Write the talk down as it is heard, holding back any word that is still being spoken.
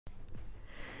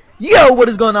Yo, what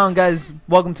is going on, guys?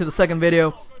 Welcome to the second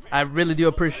video. I really do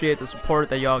appreciate the support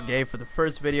that y'all gave for the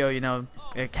first video. You know,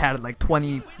 it had like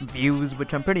 20 views,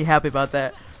 which I'm pretty happy about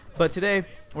that. But today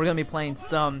we're gonna be playing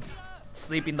some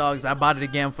Sleeping Dogs. I bought it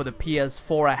again for the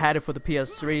PS4. I had it for the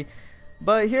PS3,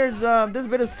 but here's this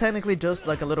video is technically just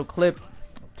like a little clip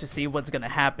to see what's gonna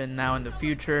happen now in the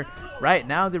future. Right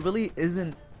now there really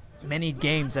isn't many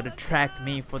games that attract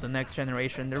me for the next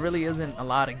generation. There really isn't a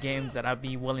lot of games that I'd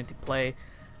be willing to play.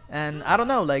 And I don't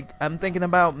know, like, I'm thinking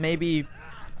about maybe,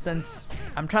 since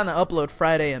I'm trying to upload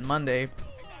Friday and Monday,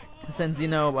 since, you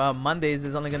know, Mondays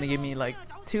is only going to give me like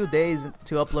 2 days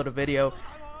to upload a video,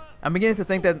 I'm beginning to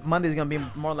think that Monday's going to be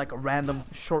more like a random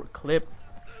short clip,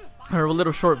 or a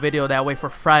little short video. That way for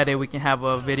Friday we can have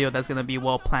a video that's going to be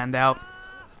well planned out,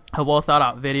 a well thought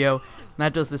out video,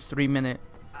 not just this 3-minute,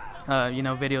 you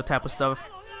know, video type of stuff.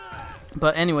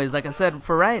 But anyways, like I said,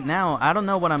 for right now, I don't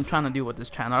know what I'm trying to do with this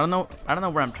channel. I don't know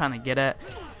where I'm trying to get at.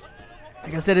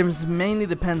 Like I said, it mainly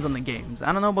depends on the games.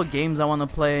 I don't know what games I want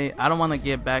to play. I don't want to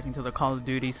get back into the Call of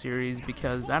Duty series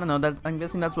because I don't know. I'm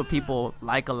guessing that's what people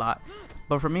like a lot.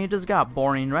 But for me, it just got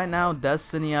boring. Right now,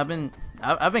 Destiny. I've been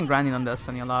grinding on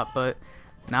Destiny a lot, but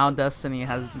now Destiny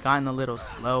has gotten a little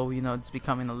slow. You know, it's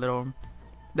becoming a little.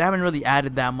 They haven't really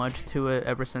added that much to it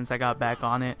ever since I got back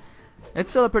on it.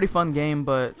 It's still a pretty fun game,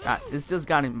 but it's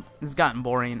gotten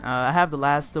boring. I have The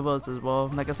Last of Us as well.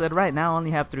 Like I said, right now I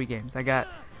only have 3 games. I got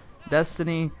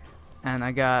Destiny, and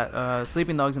I got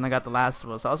Sleeping Dogs, and I got The Last of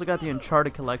Us. I also got the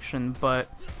Uncharted collection,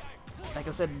 but like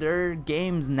I said, there are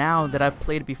games now that I've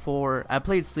played before. I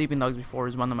played Sleeping Dogs before.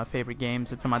 It's one of my favorite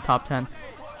games. It's in my top 10.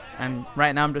 And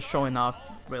right now I'm just showing off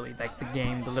really like the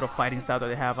game, the little fighting style that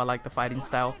they have. I like the fighting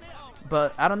style.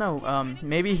 But I don't know,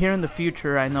 maybe here in the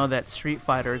future, I know that Street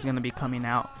Fighter is going to be coming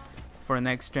out for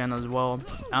next gen as well.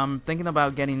 I'm thinking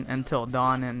about getting Until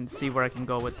Dawn and see where I can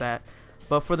go with that.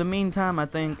 But for the meantime, I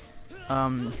think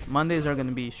Mondays are going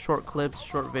to be short clips,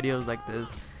 short videos like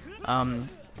this. I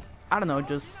don't know,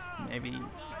 just maybe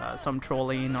some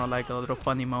trolling or like a little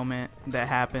funny moment that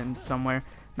happened somewhere.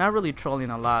 Not really trolling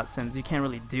a lot, since you can't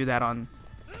really do that on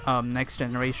next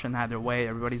generation either way.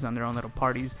 Everybody's on their own little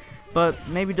parties. But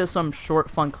maybe just some short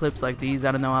fun clips like these.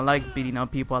 I don't know, I like beating up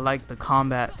people. I like the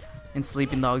combat in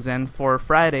Sleeping Dogs. And for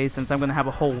Friday, since I'm going to have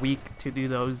a whole week to do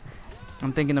those,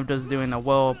 I'm thinking of just doing a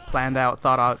well planned out,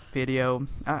 thought out video.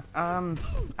 I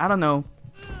don't know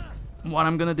what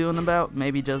I'm going to do in about.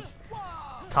 Maybe just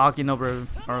talking over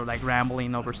or like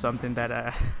rambling over something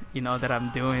that you know, that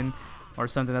I'm doing, or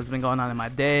something that's been going on in my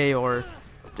day, or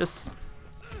just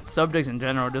subjects in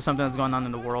general, just something that's going on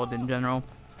in the world in general.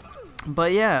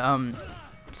 But yeah,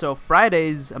 so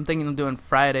Fridays, I'm thinking of doing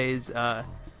Fridays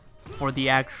for the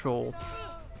actual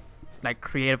like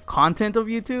creative content of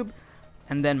YouTube,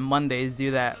 and then Mondays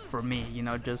do that for me, you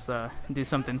know, just do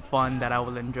something fun that I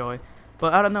will enjoy.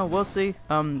 But I don't know, we'll see.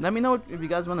 Let me know if you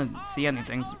guys want to see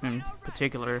anything in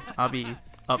particular. I'll be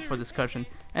up for discussion.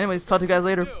 Anyways, talk to you guys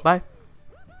later. Bye.